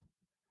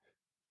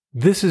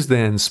This is the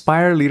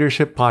Inspire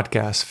Leadership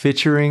Podcast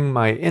featuring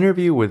my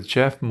interview with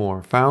Jeff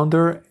Moore,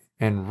 founder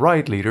and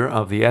ride leader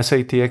of the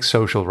SATX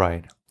Social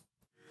Ride.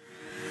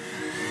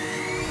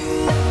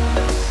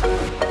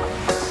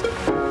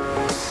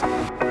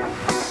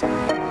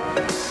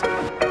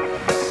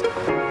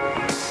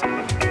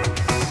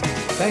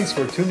 Thanks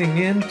for tuning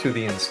in to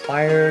the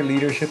Inspire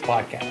Leadership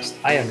Podcast.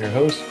 I am your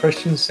host,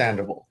 Christian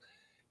Sandoval.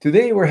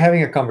 Today we're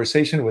having a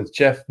conversation with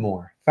Jeff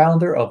Moore,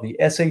 founder of the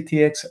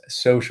SATX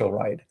Social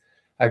Ride,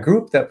 a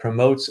group that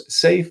promotes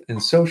safe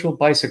and social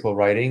bicycle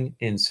riding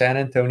in San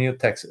Antonio,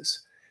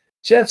 Texas.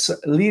 Jeff's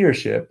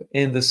leadership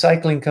in the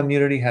cycling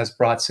community has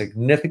brought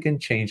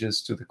significant changes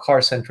to the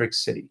car-centric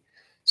city.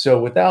 So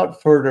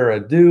without further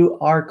ado,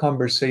 our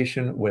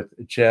conversation with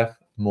Jeff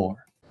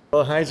Moore.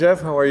 Well, hi,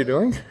 Jeff. How are you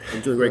doing?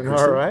 I'm doing great,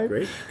 Christian. All right.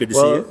 Great. Good to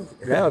see you.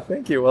 Yeah,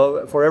 thank you.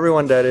 Well, for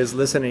everyone that is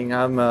listening,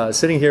 I'm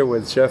sitting here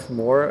with Jeff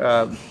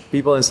Moore.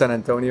 People in San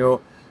Antonio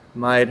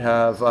might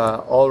have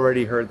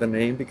already heard the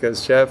name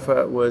because Jeff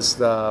was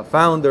the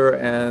founder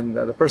and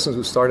the person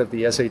who started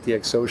the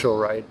SATX Social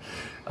Ride,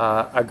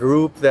 a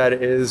group that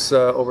is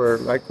over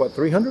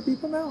 300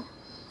 people now?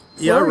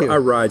 Yeah, our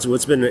rides, well,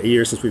 it's been a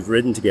year since we've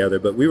ridden together,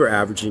 but we were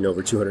averaging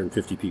over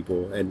 250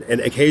 people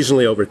and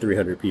occasionally over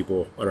 300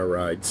 people on our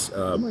rides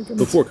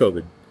before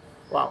COVID.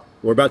 Wow.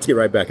 We're about to get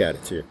right back at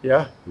it, too.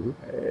 Yeah?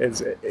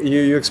 Mm-hmm.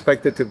 You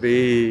expect it to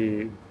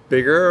be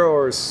bigger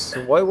or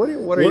what are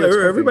you expecting?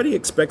 Everybody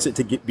expects it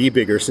to be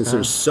bigger since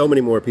there's so many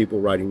more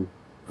people riding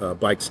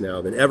bikes now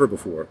than ever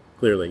before,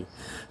 clearly.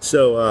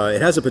 So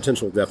it has a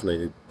potential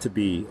definitely to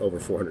be over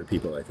 400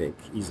 people, I think,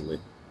 easily.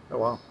 Oh,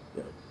 wow.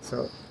 Yeah.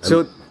 So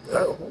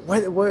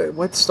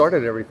what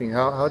started everything?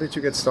 How did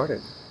you get started?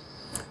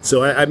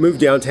 So I moved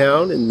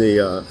downtown in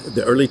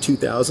the early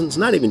 2000s,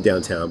 not even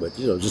downtown, but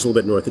just a little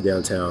bit north of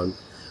downtown.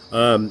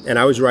 And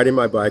I was riding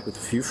my bike with a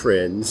few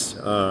friends.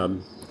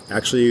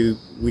 Actually,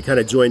 we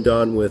kind of joined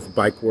on with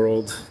Bike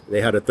World.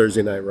 They had a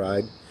Thursday night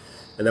ride,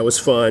 and that was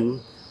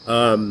fun.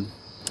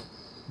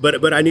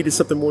 But I needed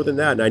something more than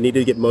that, and I needed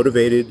to get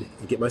motivated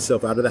and get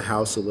myself out of the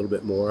house a little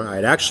bit more. I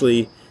had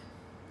actually,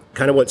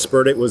 kind of what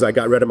spurred it was I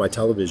got rid of my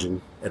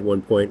television at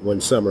one point,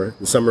 the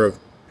summer of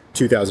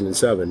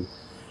 2007.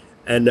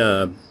 And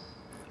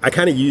I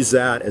kind of used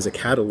that as a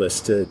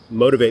catalyst to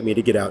motivate me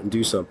to get out and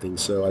do something.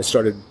 So I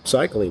started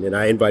cycling, and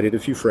I invited a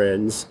few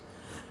friends.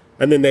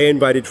 And then they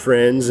invited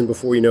friends, and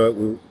before you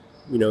know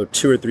it,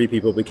 2 or 3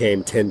 people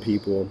became 10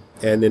 people.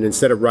 And then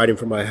instead of riding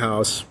from my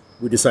house,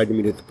 we decided to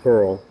meet at the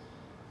Pearl.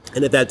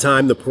 And at that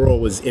time, the Pearl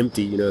was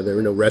empty. There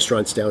were no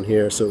restaurants down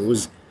here, so it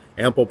was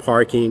ample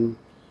parking.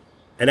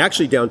 And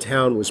actually,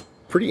 downtown was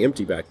pretty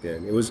empty back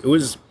then. It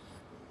was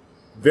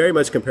very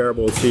much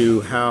comparable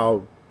to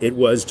how it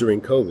was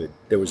during COVID.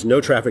 There was no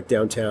traffic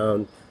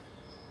downtown.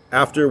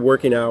 After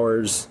working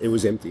hours, it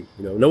was empty.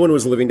 No one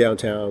was living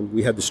downtown.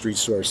 We had the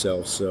streets to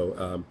ourselves,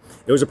 so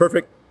it was a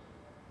perfect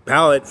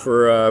palette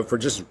for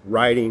just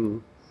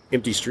riding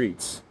empty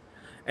streets.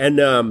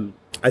 And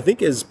I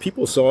think as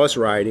people saw us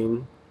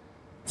riding,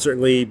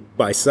 certainly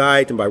by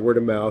sight and by word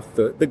of mouth,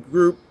 the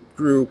group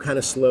grew kind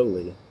of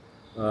slowly.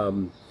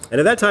 And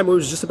at that time, it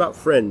was just about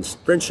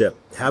friendship,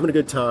 having a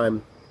good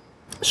time,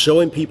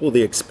 showing people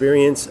the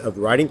experience of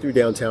riding through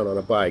downtown on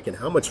a bike and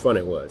how much fun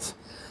it was.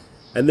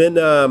 And then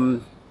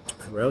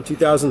around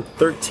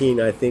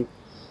 2013, I think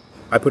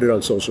I put it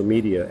on social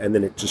media, and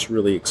then it just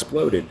really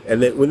exploded.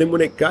 And then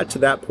when it got to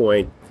that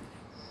point,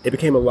 it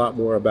became a lot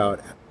more about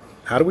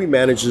how do we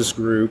manage this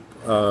group?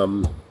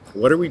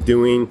 What are we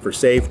doing for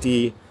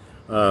safety?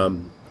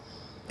 And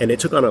it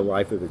took on a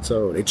life of its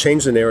own. It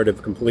changed the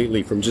narrative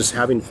completely from just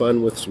having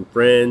fun with some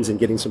friends and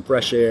getting some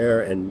fresh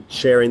air and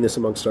sharing this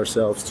amongst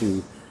ourselves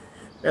to,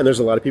 and there's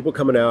a lot of people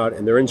coming out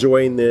and they're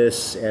enjoying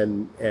this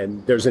and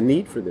there's a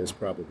need for this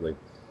probably.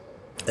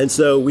 And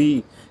so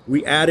we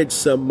added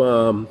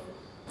some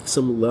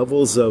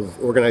levels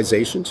of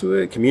organization to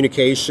it,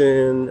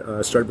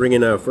 communication, started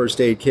bringing a first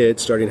aid kit,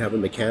 starting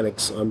having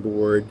mechanics on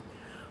board.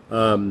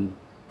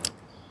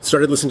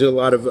 Started listening to a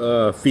lot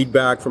of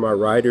feedback from our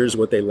riders,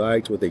 what they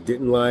liked, what they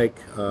didn't like.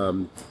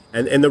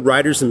 And the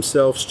riders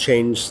themselves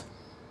changed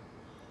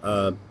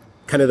kind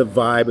of the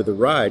vibe of the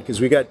ride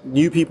because we got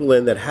new people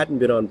in that hadn't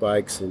been on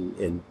bikes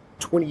in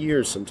 20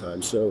 years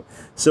sometimes. So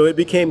it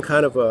became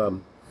kind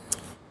of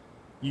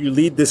you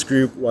lead this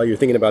group while you're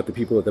thinking about the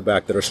people at the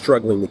back that are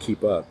struggling to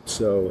keep up.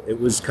 So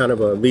it was kind of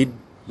a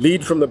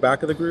lead from the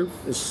back of the group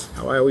is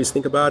how I always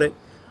think about it.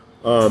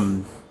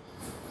 And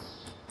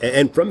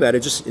from that, it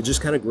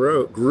just kind of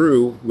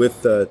grew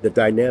with the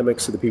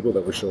dynamics of the people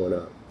that were showing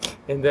up.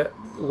 And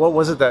what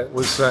was it that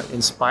was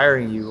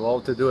inspiring you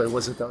all to do it?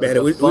 Was it the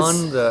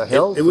fun, the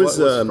health? What was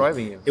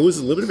driving you? It was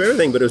a little bit of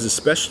everything, but it was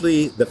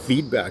especially the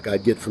feedback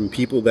I'd get from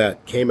people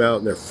that came out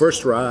in their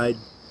first ride.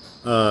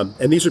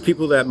 And these are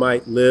people that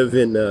might live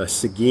in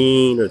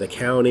Seguin or the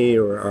county,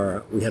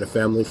 or we had a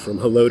family from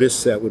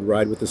Helotes that would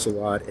ride with us a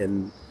lot,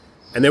 and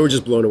they were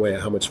just blown away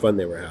at how much fun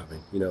they were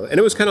having. And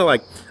it was kind of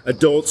like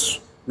adults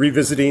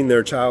revisiting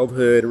their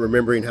childhood and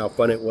remembering how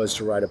fun it was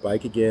to ride a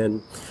bike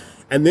again.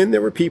 And then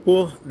there were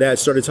people that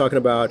started talking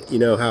about,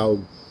 how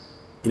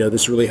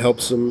this really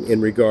helps them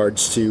in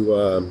regards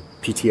to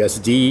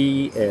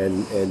PTSD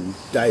and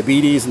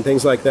diabetes and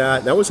things like that.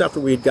 And that was after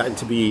we had gotten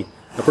to be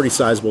a pretty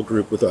sizable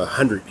group with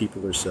 100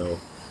 people or so.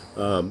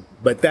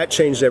 But that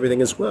changed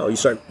everything as well. You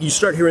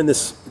start hearing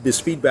this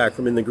feedback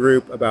from in the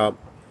group about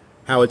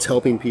how it's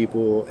helping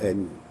people,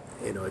 and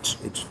it's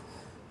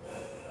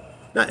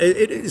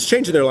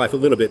changing their life a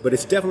little bit, but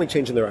it's definitely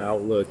changing their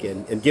outlook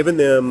and giving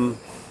them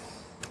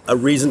a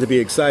reason to be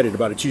excited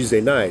about a Tuesday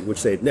night,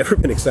 which they'd never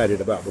been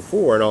excited about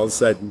before. And all of a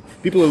sudden,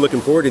 people are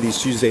looking forward to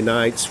these Tuesday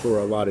nights for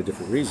a lot of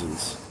different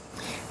reasons.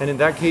 And in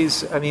that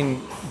case, I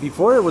mean,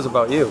 before it was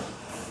about you.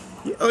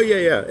 Oh,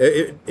 yeah.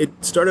 It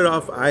started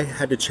off, I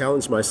had to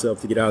challenge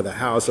myself to get out of the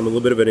house. I'm a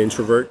little bit of an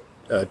introvert,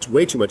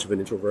 way too much of an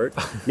introvert.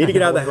 Need to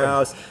get out of the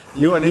house.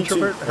 You an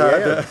introvert?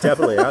 Yeah,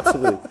 definitely,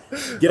 absolutely.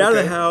 Get out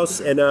of the house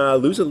and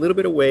lose a little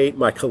bit of weight.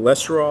 My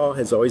cholesterol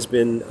has always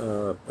been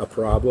a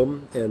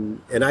problem,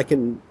 and I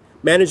can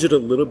manage it a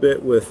little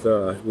bit with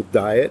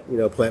diet,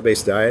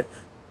 plant-based diet,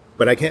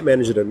 but I can't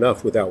manage it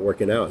enough without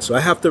working out. So I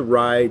have to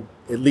ride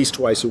at least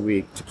twice a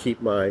week to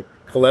keep my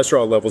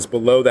cholesterol levels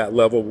below that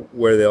level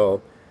where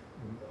they'll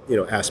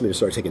ask me to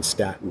start taking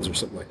statins or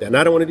something like that. And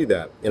I don't want to do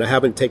that. And I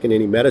haven't taken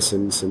any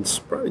medicine since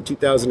probably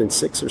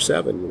 2006 or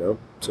 7,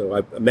 So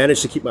I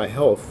managed to keep my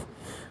health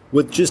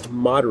with just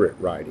moderate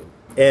riding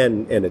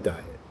and a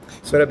diet.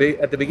 So at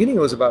the beginning,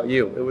 it was about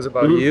you. It was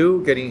about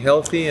you getting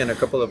healthy and a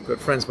couple of good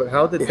friends. But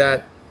how did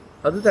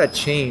that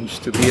change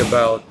to be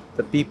about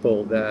the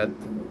people that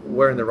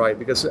were in the ride?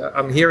 Because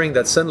I'm hearing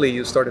that suddenly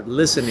you started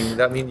listening.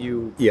 That mean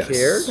you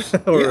cared?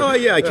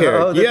 I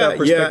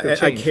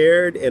cared. I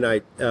cared,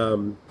 and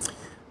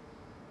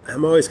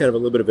I'm always kind of a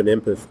little bit of an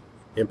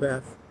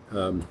empath.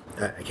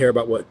 I care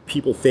about what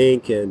people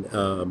think and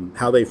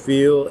how they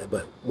feel.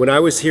 But when I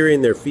was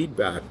hearing their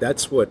feedback,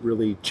 that's what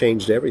really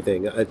changed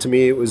everything. To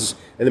me, it was,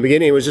 in the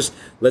beginning, it was just,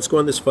 let's go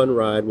on this fun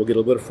ride. We'll get a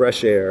little bit of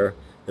fresh air.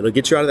 It'll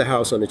get you out of the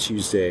house on a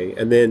Tuesday.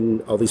 And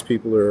then all these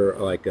people are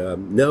like,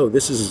 no,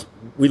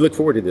 we look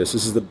forward to this.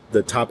 This is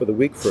the top of the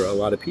week for a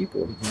lot of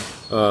people.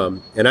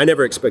 And I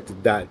never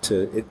expected that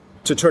to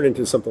turn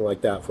into something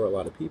like that for a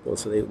lot of people.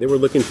 So they were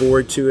looking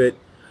forward to it.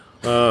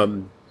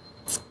 And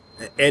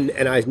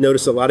I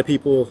noticed a lot of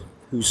people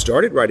who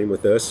started riding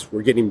with us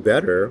were getting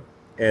better,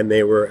 and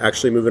they were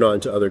actually moving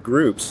on to other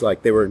groups.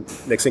 Like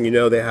next thing you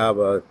know, they have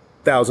a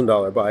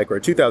 $1,000 bike or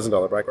a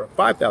 $2,000 bike or a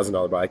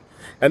 $5,000 bike,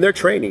 and they're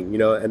training,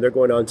 and they're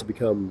going on to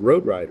become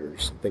road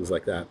riders, things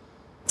like that.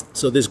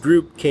 So this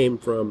group came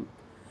from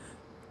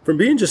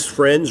being just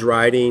friends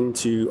riding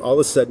to all of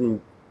a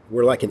sudden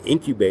we're like an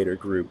incubator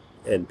group,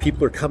 and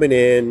people are coming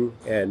in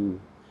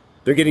and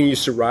they're getting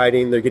used to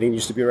riding, they're getting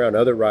used to being around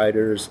other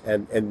riders,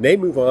 and they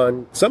move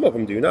on. Some of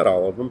them do, not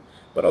all of them,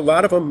 but a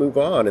lot of them move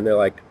on, and they're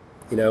like,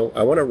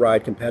 I want to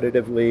ride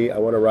competitively, I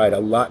want to ride a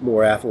lot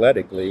more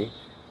athletically.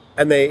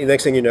 And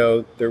next thing you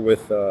know, they're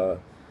with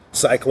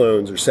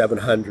Cyclones or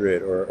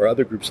 700 or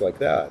other groups like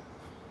that.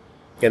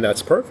 And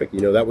that's perfect.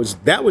 That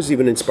was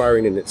even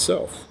inspiring in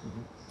itself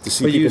to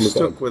see people move on. But you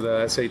stuck with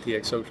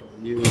SATX Social.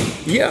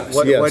 Yes.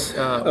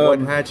 What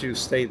had you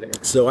stay there?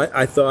 So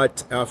I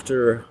thought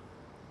after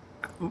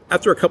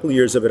a couple of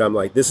years of it, I'm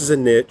like, this is a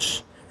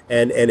niche,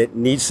 and it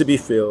needs to be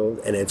filled,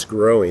 and it's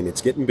growing.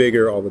 It's getting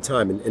bigger all the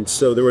time. And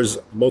so there was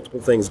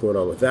multiple things going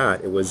on with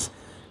that. It was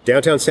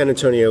downtown San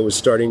Antonio was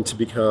starting to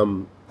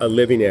become a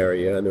living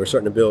area, and they were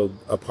starting to build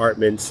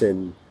apartments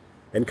and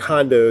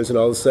condos, and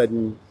all of a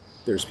sudden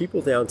there's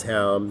people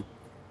downtown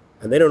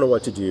and they don't know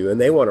what to do and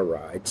they want to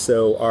ride.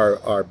 So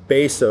our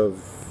base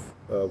of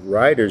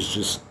riders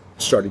just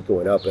started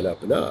going up and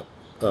up and up.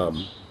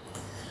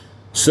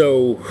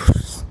 So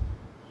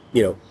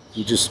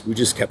we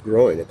just kept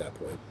growing at that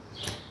point.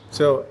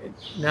 So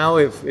now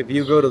if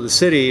you go to the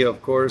city,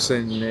 of course,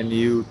 and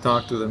you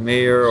talk to the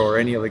mayor or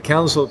any of the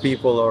council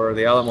people or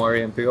the Alamo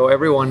area MPO,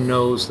 everyone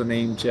knows the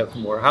name Jeff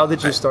Moore. How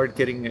did you start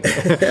getting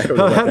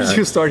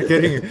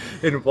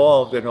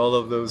involved in all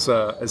of those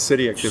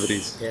city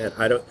activities? Yeah,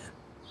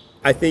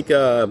 I think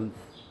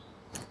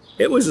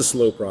it was a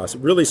slow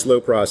process, really slow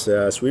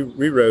process.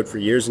 We rode for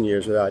years and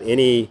years without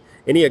any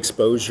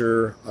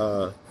exposure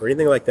or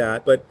anything like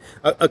that. But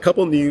a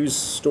couple news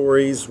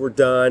stories were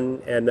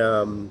done,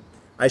 and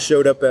I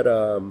showed up at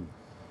a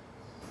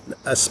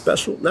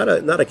special, not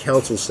a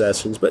council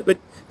sessions, but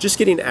just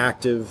getting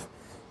active.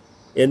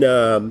 And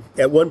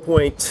at one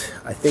point,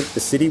 I think the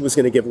city was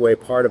going to give away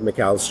part of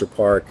McAllister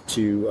Park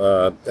to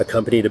a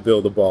company to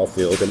build a ball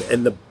field,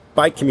 and the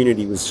bike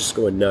community was just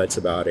going nuts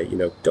about it.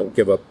 Don't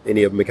give up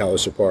any of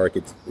McAllister Park.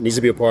 It needs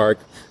to be a park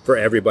for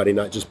everybody,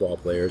 not just ball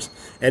players.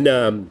 And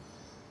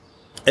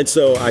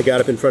so I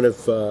got up in front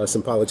of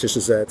some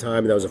politicians at that time,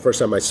 and that was the first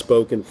time I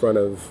spoke in front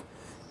of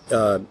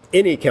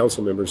any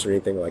council members or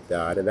anything like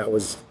that. And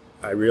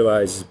I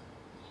realized,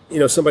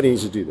 somebody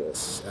needs to do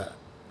this.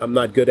 I'm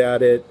not good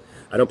at it.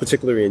 I don't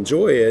particularly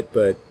enjoy it,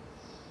 but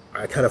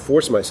I kind of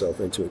forced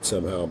myself into it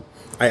somehow.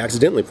 I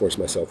accidentally forced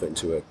myself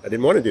into it. I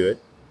didn't want to do it.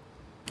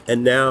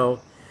 And now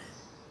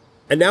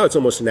it's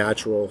almost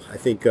natural. I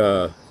think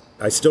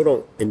I still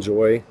don't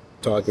enjoy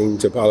talking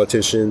to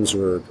politicians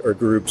or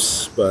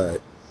groups,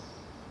 but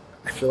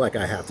I feel like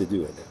I have to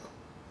do it now.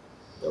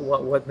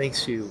 What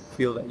makes you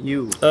feel that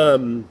you have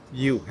to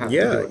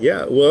Yeah, do it?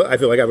 yeah. Well, I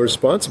feel like I have a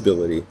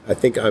responsibility. I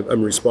think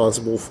I'm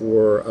responsible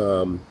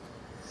for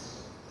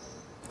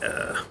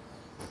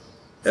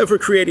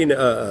creating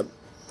a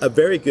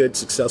very good,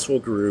 successful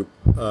group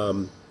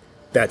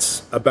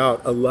that's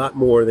about a lot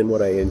more than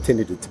what I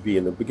intended it to be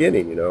in the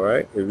beginning.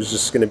 Right? It was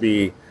just going to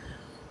be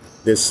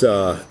this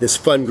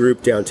fun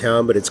group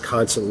downtown, but it's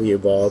constantly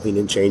evolving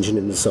and changing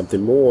into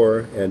something more.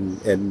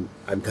 And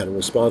I'm kind of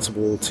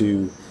responsible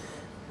to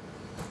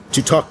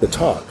talk the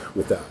talk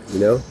with that,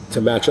 to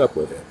match up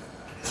with it,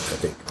 I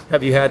think.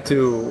 Have you had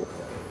to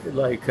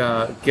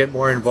get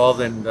more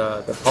involved in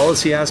the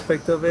policy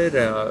aspect of it,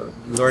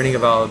 learning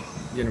about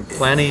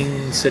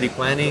planning, city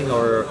planning,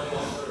 or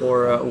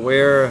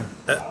are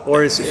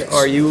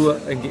you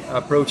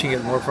approaching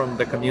it more from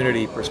the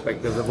community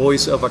perspective, the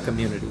voice of a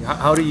community?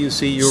 How do you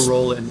see your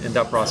role in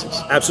that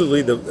process?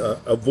 Absolutely,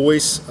 a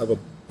voice of a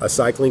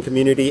cycling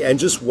community, and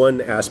just one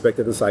aspect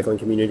of the cycling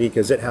community,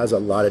 because it has a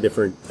lot of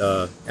different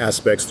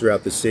aspects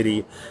throughout the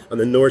city. On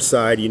the north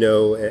side,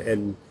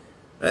 and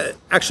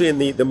actually in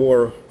the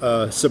more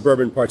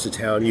suburban parts of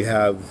town, you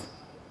have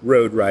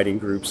road riding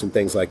groups and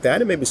things like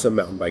that, and maybe some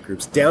mountain bike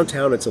groups.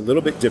 Downtown, it's a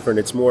little bit different.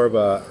 It's more of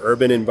a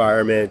urban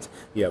environment.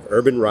 You have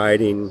urban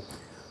riding.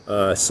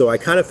 So I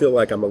kind of feel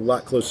like I'm a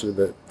lot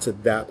closer to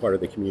that part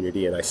of the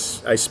community, and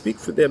I speak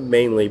for them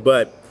mainly,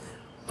 but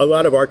a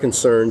lot of our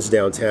concerns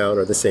downtown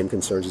are the same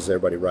concerns as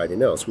everybody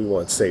riding else. We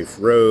want safe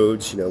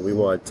roads, we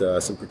want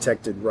some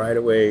protected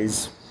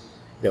right-of-ways.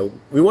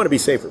 We want to be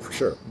safer for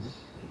sure.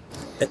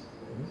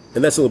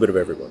 And that's a little bit of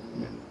everyone.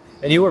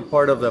 And you were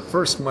part of the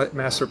first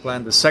master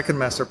plan, the second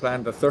master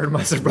plan, the third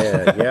master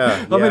plan.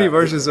 Yeah. How many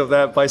versions of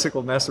that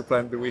bicycle master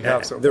plan do we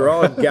have so far? They're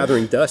all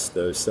gathering dust,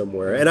 though,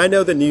 somewhere. And I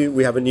know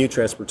we have a new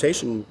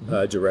transportation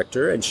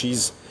director, and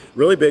she's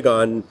really big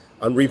on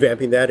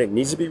revamping that. It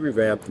needs to be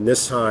revamped, and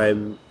this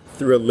time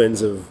through a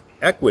lens of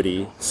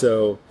equity.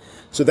 So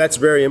that's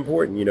very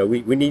important.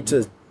 We need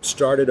to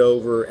start it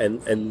over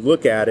and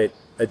look at it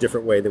a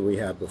different way than we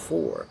have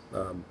before.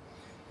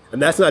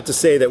 And that's not to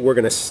say that we're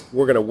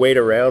gonna wait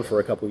around for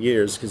a couple of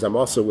years, because I'm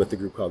also with the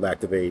group called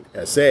Activate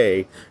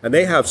SA, and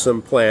they have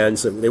some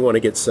plans that they want to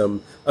get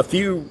a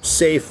few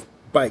safe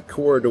bike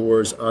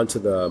corridors onto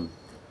the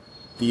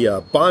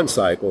bond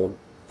cycle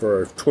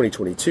for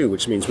 2022,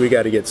 which means we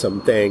got to get some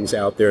things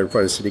out there in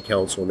front of City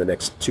Council in the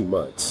next 2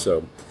 months.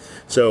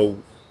 So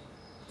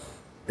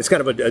it's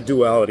kind of a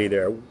duality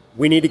there.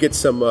 We need to get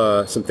some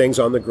things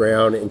on the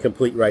ground and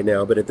complete right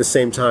now, but at the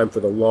same time,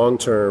 for the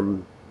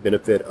long-term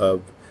benefit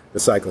of the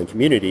cycling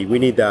community, we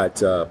need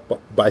that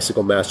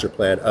bicycle master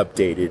plan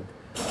updated,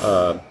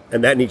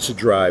 and that needs to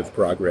drive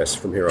progress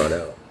from here on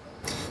out.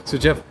 So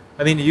Jeff,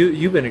 I mean,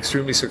 you've been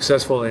extremely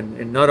successful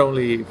in not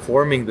only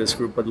forming this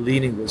group, but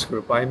leading this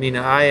group. I mean,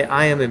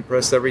 I am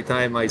impressed every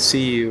time I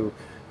see you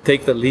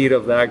take the lead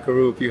of that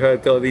group. You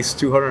had all these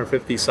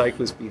 250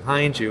 cyclists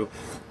behind you.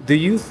 Do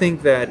you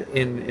think that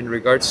in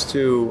regards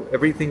to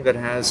everything that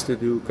has to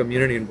do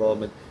community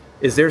involvement,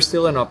 is there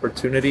still an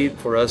opportunity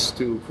for us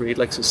to create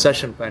like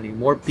succession planning,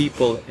 more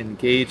people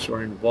engaged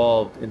or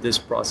involved in this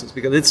process?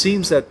 Because it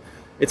seems that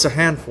it's a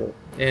handful,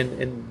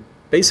 and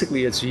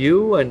basically it's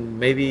you and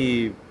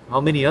maybe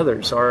how many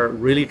others are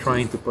really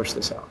trying to push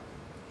this out?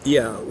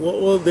 Yeah,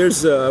 well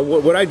there's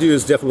what I do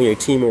is definitely a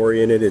team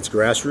oriented. It's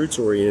grassroots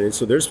oriented.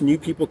 So there's new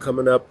people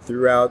coming up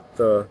throughout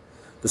the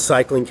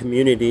cycling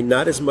community,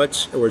 not as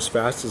much or as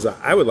fast as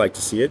I would like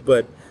to see it,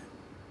 but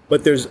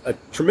there's a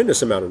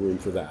tremendous amount of room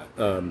for that.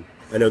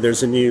 I know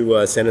there's a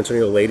new San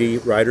Antonio Lady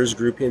Riders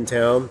group in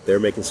town. They're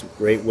making some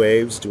great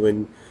waves,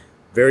 doing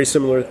very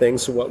similar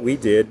things to what we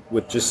did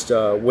with just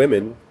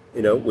women,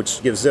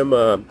 which gives them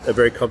a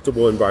very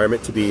comfortable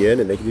environment to be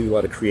in, and they can do a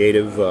lot of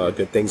creative,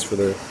 good things for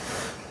the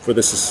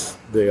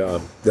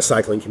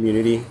cycling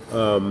community.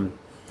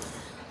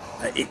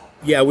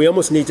 We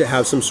almost need to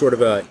have some sort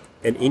of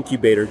an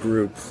incubator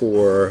group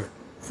for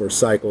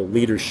cycle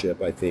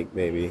leadership, I think,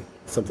 maybe.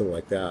 Something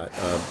like that.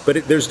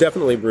 But there's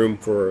definitely room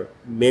for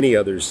many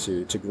others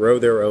to grow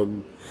their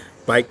own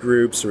bike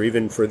groups, or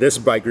even for this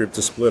bike group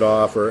to split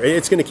off, or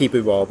it's going to keep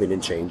evolving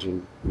and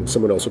changing.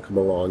 Someone else will come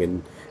along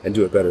and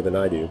do it better than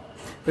I do.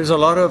 There's a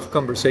lot of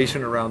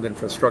conversation around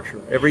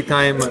infrastructure. Every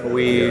time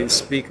we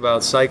speak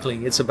about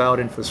cycling, it's about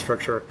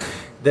infrastructure.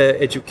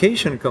 The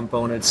education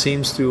component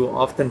seems to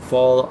often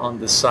fall on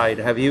the side.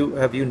 Have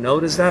you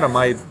noticed that? Am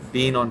I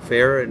being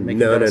unfair in making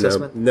that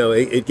assessment? No.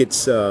 It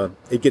gets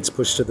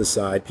pushed to the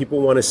side.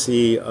 People want to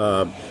see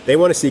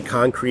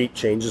concrete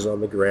changes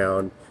on the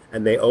ground,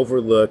 and they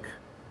overlook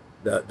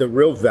the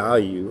real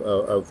value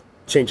of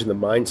changing the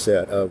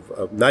mindset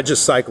of not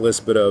just cyclists,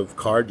 but of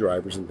car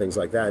drivers and things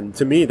like that. And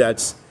to me,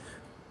 that's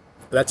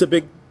a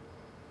big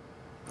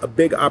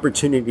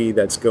opportunity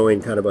that's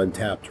going kind of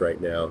untapped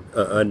right now.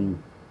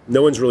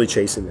 No one's really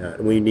chasing that,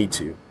 and we need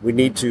to.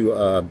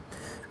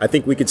 I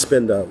think we could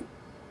spend a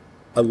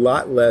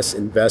lot less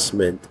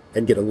investment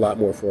and get a lot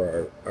more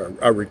for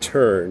our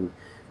return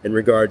in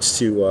regards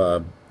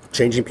to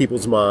changing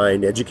people's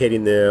mind,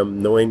 educating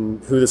them,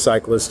 knowing who the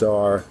cyclists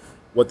are,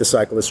 what the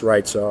cyclist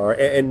rights are,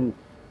 and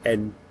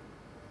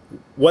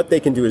what they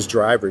can do as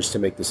drivers to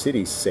make the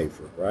city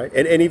safer, right?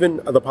 And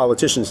even the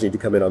politicians need to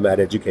come in on that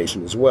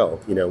education as well.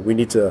 We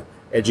need to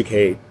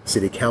educate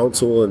city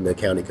council and the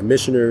county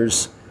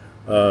commissioners.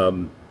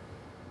 There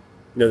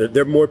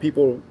are more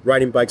people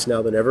riding bikes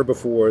now than ever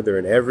before. They're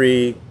in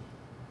every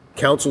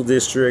council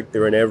district.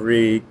 They're in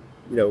every,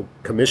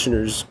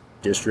 commissioner's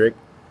district.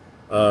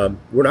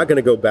 We're not going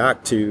to go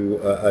back to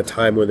a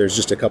time when there's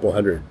just a couple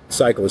hundred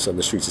cyclists on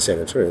the streets of San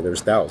Antonio.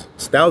 There's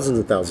thousands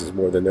and thousands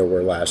more than there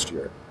were last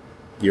year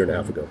and a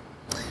half ago.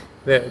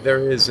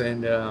 There is,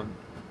 and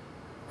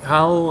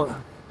how,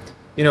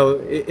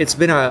 it's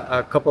been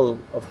a couple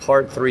of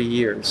hard 3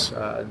 years.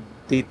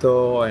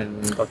 Tito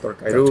and Dr.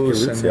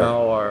 Cairuz, and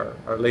now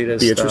our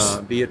latest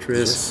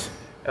Beatrice.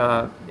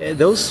 Yes.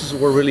 Those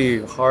were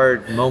really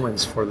hard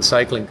moments for the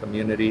cycling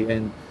community.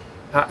 And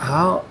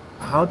how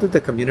did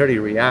the community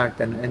react,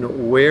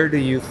 and where do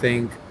you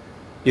think,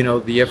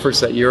 the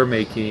efforts that you're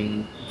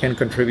making can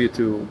contribute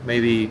to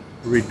maybe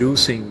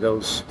reducing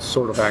those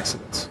sort of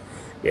accidents?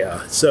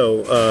 Yeah,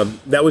 so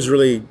that was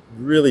really,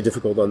 really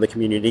difficult on the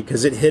community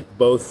because it hit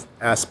both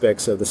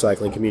aspects of the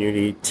cycling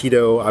community.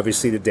 Tito,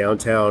 obviously the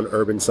downtown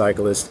urban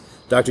cyclist,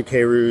 Dr.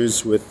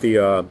 Cairuz with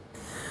the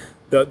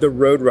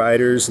road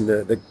riders and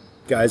the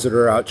guys that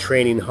are out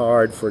training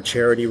hard for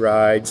charity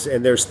rides,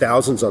 and there's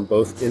thousands in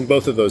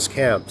both of those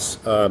camps.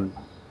 And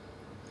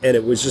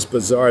it was just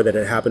bizarre that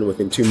it happened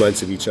within 2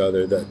 months of each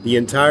other. The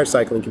entire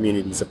cycling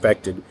community is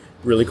affected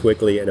really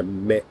quickly in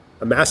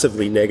a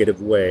massively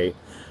negative way.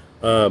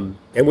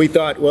 And we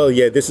thought, well,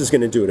 yeah, this is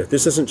going to do it. If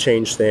this doesn't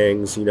change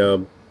things,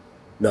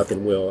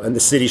 nothing will. And the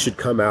city should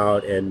come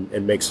out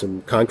and make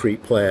some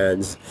concrete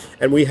plans.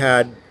 And we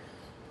had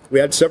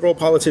several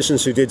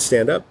politicians who did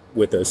stand up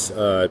with us,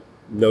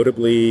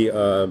 notably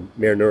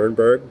Mayor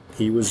Nuremberg.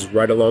 He was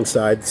right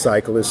alongside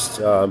cyclists,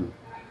 and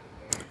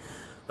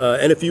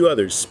a few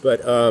others.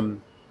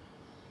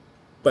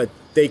 But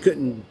they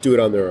couldn't do it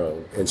on their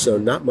own, and so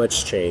not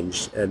much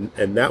changed, and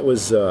that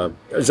was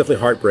definitely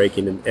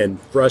heartbreaking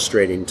and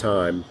frustrating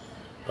time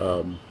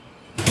for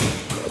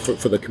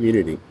the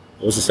community.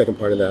 What was the second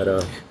part of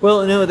that?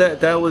 Well, no,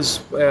 that was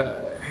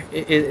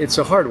it's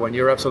a hard one.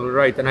 You're absolutely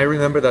right, and I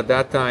remember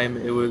that time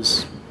it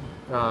was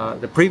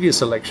the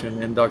previous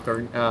election, and Dr.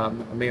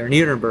 Mayor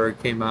Nierenberg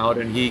came out,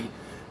 and he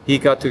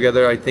got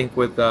together, I think,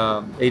 with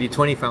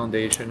 80/20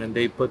 Foundation, and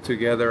they put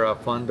together a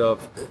fund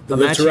of a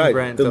matching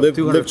grant of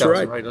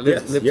 $200,000, right?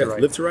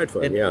 Live to Ride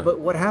fund. Yeah. But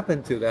what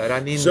happened to that? I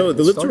mean, so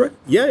the Live to Ride,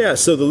 yeah.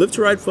 So the Live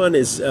to Ride fund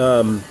is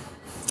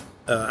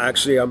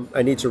actually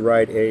I need to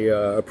write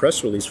a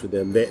press release for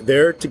them.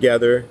 They're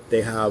together.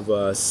 They have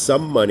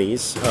some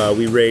monies.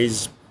 We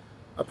raised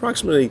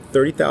approximately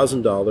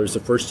 $30,000 the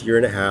first year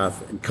and a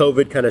half, and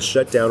COVID kind of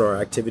shut down our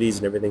activities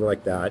and everything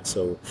like that.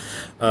 So.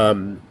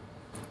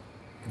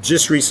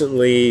 Just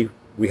recently,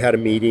 we had a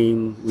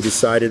meeting. We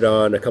decided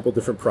on a couple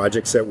different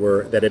projects that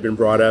had been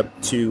brought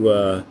up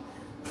to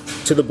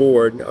the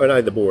board, or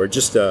not the board,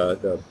 just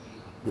the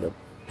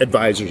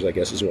advisors, I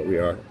guess is what we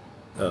are,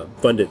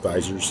 fund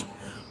advisors.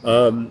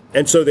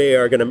 And so they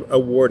are going to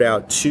award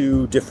out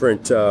two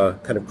different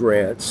kind of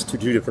grants to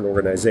two different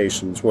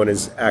organizations. One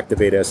is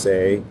Activate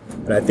SA,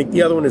 and I think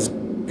the other one is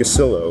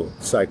Gasillo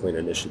Cycling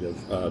Initiative,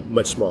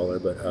 much smaller.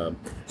 But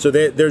so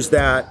there's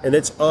that, and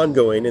it's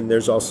ongoing. And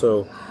there's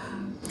also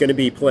going to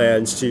be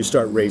plans to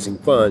start raising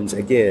funds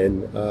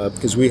again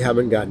because we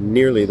haven't gotten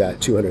nearly that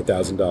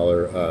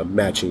 $200,000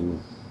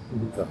 matching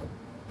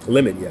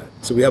limit yet.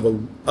 So we have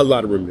a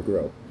lot of room to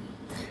grow.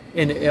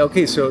 And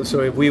okay, so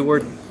if we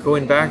were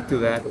going back to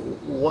that,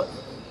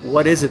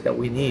 what is it that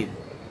we need?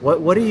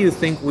 What do you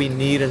think we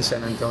need in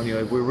San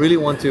Antonio if we really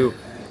want to?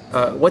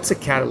 What's the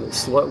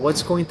catalyst?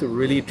 What's going to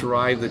really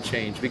drive the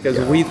change? Because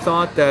we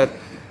thought that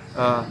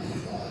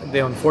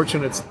the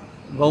unfortunate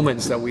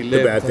moments that we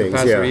lived in the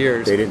past 3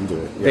 years, they didn't do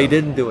it. They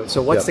didn't do it. So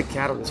what's the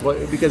catalyst?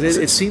 Because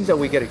it seems that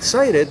we get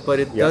excited, but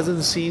it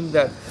doesn't seem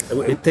that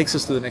it takes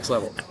us to the next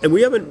level. And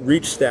we haven't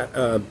reached that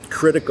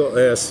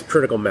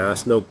critical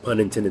mass, no pun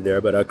intended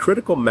there, but a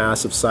critical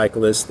mass of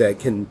cyclists that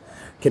can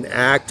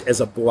act as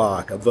a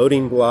block, a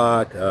voting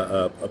block,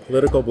 a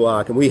political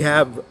block. And we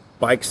have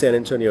Bike San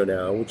Antonio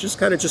now, which is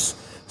kind of just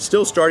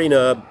still starting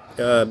up.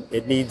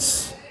 It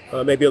needs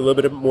maybe a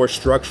little bit more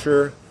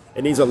structure.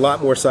 It needs a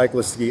lot more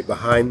cyclists to get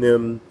behind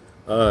them,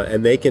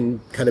 and they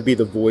can kind of be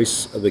the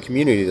voice of the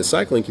community, the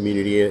cycling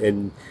community,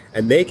 and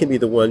they can be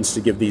the ones to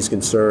give these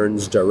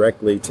concerns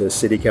directly to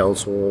city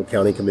council,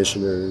 county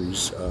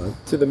commissioners,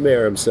 to the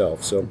mayor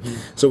himself. So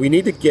we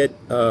need to get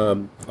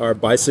our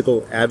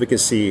bicycle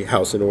advocacy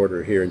house in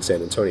order here in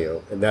San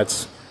Antonio, and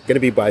that's going to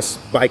be Bike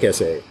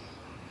SA.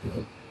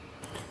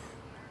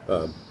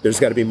 There's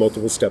got to be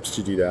multiple steps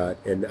to do that,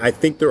 and I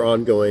think they're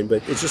ongoing,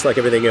 but it's just like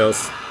everything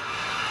else.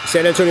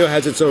 San Antonio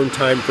has its own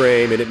time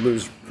frame, and it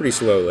moves pretty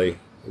slowly,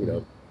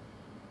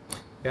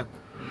 Yeah.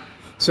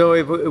 So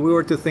if we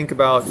were to think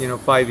about,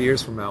 5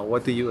 years from now,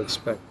 what do you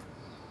expect?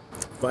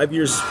 5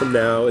 years from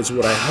now is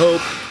what I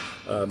hope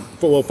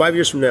Well, 5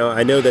 years from now,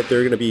 I know that there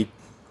are going to be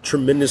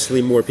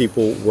tremendously more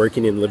people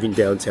working and living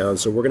downtown.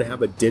 So we're going to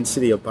have a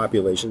density of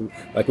population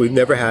like we've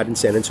never had in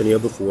San Antonio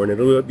before. And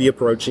it'll be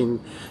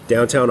approaching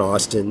downtown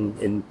Austin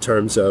in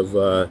terms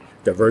of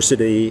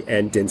diversity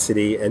and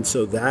density. And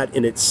so that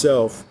in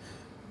itself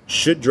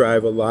should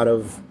drive a lot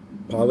of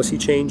policy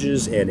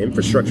changes and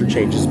infrastructure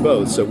changes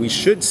both. So we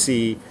should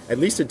see at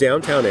least a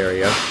downtown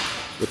area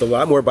with a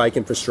lot more bike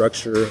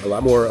infrastructure, a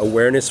lot more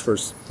awareness for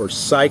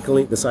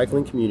cycling, the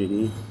cycling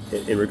community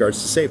in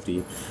regards to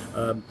safety.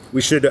 We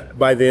should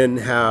by then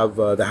have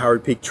the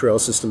Howard Peak Trail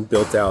system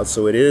built out,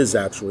 so it is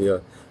actually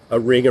a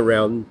ring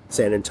around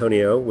San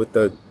Antonio with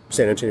the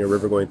San Antonio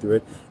River going through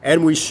it.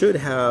 And we should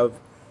have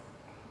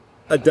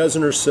a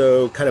dozen or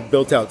so kind of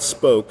built out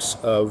spokes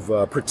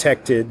of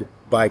protected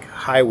bike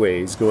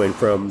highways going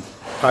from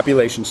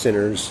population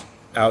centers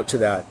out to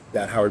that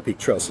Howard Peak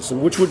Trail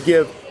system, which would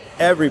give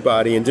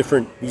everybody in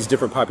these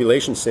different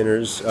population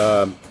centers,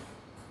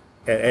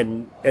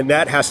 and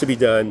that has to be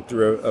done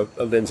through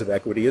a lens of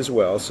equity as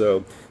well.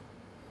 So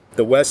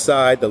the west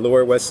side, the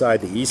lower west side,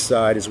 the east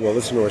side, as well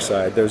as the north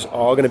side, there's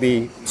all going to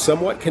be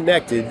somewhat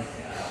connected,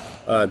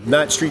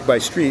 not street by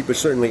street, but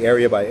certainly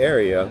area by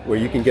area, where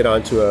you can get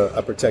onto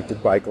a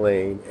protected bike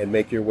lane and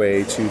make your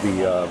way to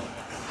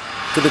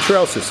the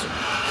trail system.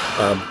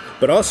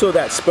 But also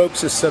that spoke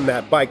system,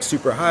 that bike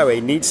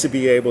superhighway, needs to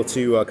be able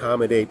to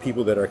accommodate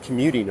people that are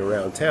commuting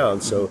around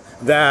town. So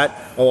that,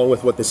 along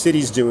with what the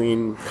city's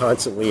doing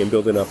constantly in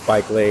building up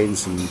bike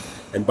lanes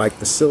and bike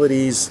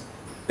facilities,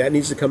 that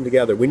needs to come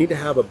together. We need to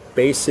have a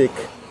basic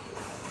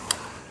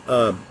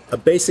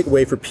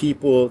way for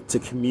people to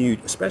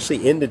commute,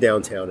 especially into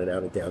downtown and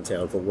out of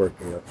downtown for work.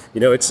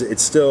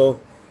 It's still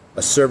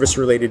a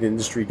service-related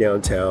industry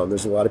downtown.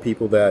 There's a lot of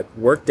people that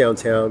work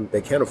downtown.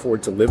 They can't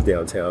afford to live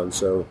downtown,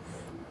 so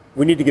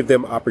we need to give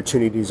them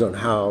opportunities on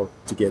how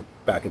to get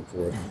back and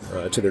forth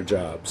to their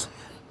jobs.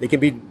 They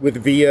can be with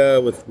Via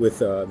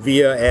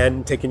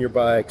and taking your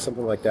bike,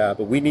 something like that.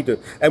 But we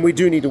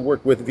do need to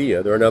work with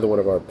Via. They're another one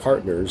of our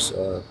partners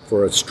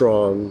for a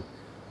strong,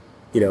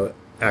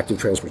 active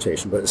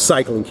transportation, but a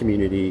cycling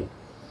community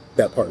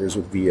that partners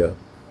with Via.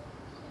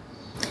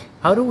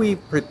 How do we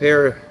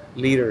prepare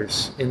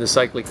leaders in the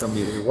cycling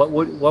community? What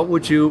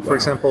would you, for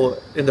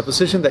example, in the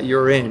position that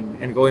you're in,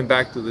 and going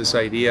back to this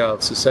idea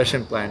of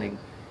succession planning,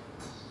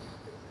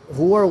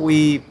 who are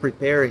we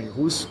preparing?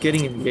 Who's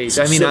getting engaged?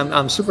 I mean,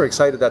 I'm super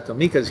excited that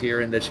Tomika's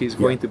here and that she's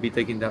going to be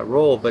taking that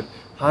role, but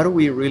how do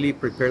we really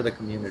prepare the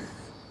community?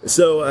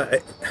 So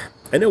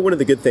I know one of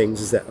the good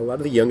things is that a lot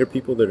of the younger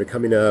people that are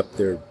coming up,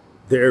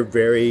 they're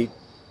very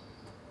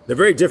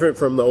different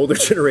from the older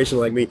generation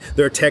like me.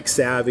 They're tech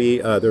savvy.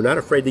 They're not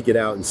afraid to get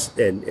out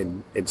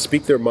and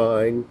speak their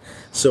mind.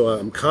 So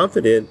I'm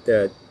confident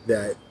that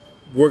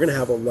we're going to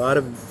have a lot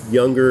of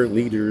younger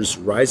leaders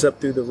rise up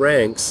through the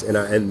ranks,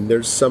 and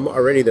there's some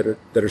already that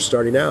are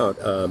starting out.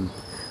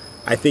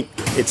 I think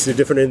it's the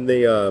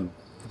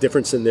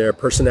difference in their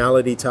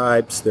personality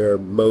types, their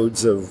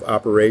modes of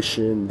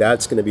operation.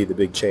 That's going to be the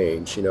big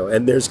change,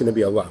 And there's going to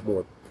be a lot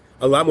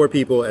more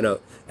people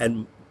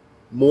and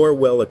more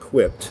well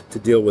equipped to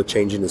deal with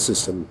changing the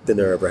system than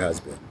there ever has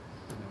been.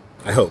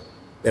 I hope,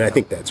 and I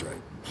think that's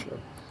right. Sure.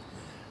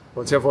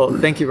 Well, Jeff,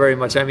 thank you very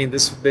much. I mean,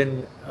 this has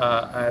been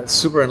a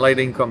super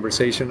enlightening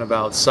conversation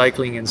about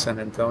cycling in San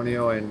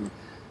Antonio, and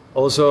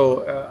also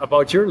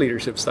about your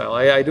leadership style.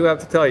 I do have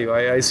to tell you,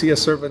 I see a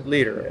servant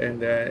leader,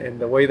 and in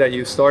the way that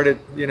you started,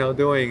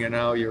 doing, and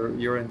now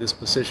you're in this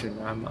position.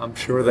 I'm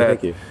sure that.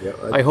 Thank you. Yeah,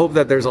 I hope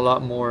that there's a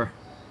lot more,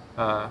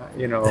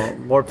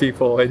 more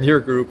people in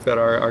your group that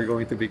are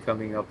going to be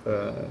coming up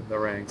the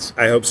ranks.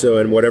 I hope so,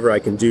 and whatever I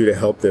can do to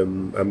help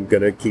them, I'm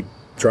gonna keep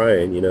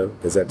trying.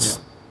 Because that's.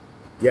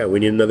 Yeah, we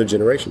need another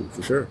generation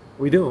for sure.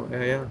 We do,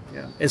 yeah.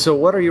 And so,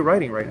 what are you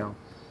riding right now?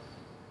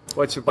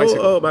 What's your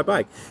bicycle? Oh, my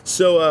bike.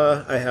 So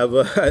I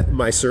have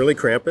my Surly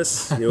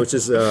Krampus, which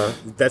is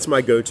that's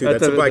my go-to.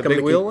 That's a bike. The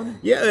big wheel one?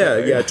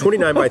 Yeah.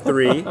 29 by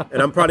 3,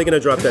 and I'm probably going to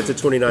drop that to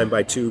 29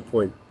 by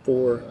 2.4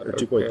 or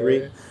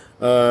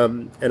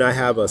 2.3. And I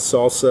have a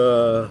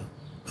Salsa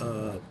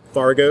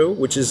Fargo,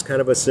 which is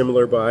kind of a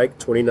similar bike,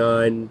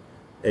 29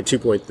 and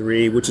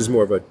 2.3, which is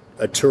more of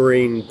a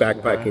touring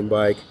backpacking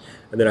bike.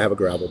 And then I have a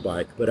gravel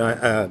bike. But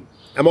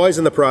I'm always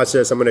in the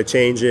process. I'm going to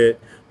change it.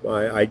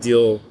 My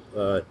ideal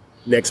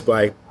next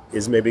bike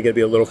is maybe going to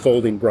be a little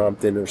folding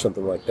Brompton or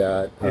something like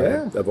that.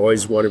 Yeah. I've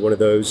always wanted one of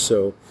those.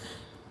 So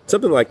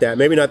something like that.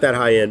 Maybe not that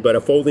high end, but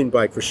a folding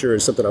bike for sure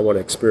is something I want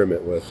to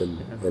experiment with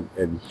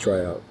and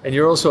try out. And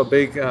you're also a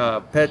big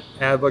pet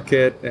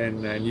advocate,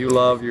 and you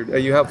love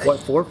you have what,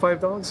 4 or 5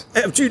 dogs?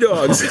 I have 2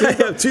 dogs. I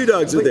have 2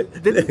 dogs with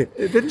it.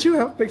 Didn't you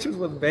have pictures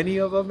with many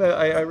of them?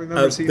 I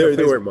remember seeing.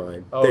 They weren't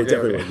mine. Oh, they okay,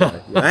 definitely weren't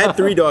mine. Yeah, I had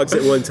 3 dogs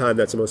at one time.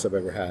 That's the most I've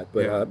ever had.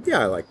 But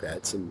I like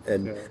pets,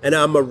 and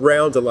I'm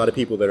around a lot of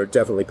people that are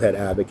definitely pet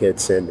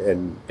advocates,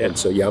 and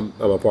so I'm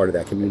a part of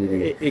that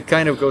community. It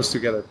kind of goes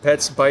together: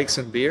 pets, bikes,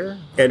 and beer.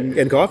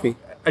 And coffee.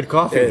 And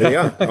coffee.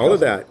 Yeah, all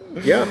of that.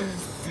 Yeah.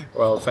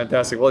 Well,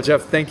 fantastic. Well,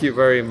 Jeff, thank you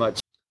very much.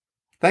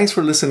 Thanks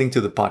for listening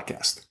to the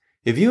podcast.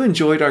 If you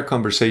enjoyed our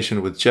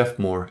conversation with Jeff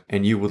Moore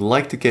and you would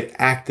like to get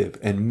active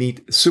and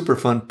meet super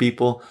fun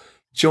people,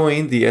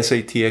 join the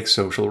SATX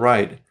Social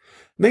Ride.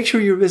 Make sure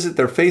you visit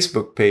their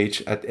Facebook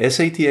page at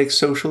SATX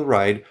Social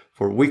Ride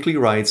for weekly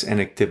rides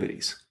and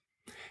activities.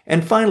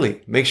 And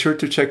finally, make sure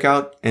to check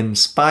out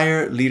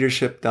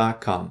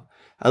InspireLeadership.com,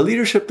 a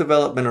leadership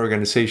development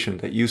organization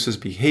that uses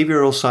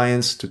behavioral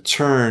science to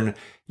turn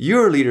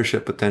your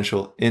leadership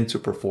potential into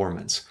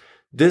performance.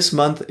 This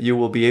month, you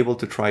will be able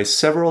to try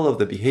several of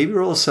the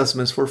behavioral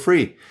assessments for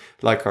free,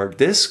 like our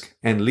DISC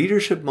and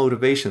Leadership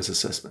Motivations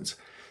assessments.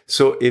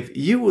 So if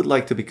you would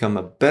like to become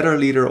a better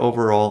leader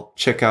overall,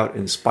 check out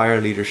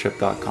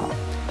InspireLeadership.com.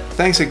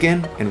 Thanks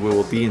again, and we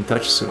will be in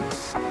touch soon.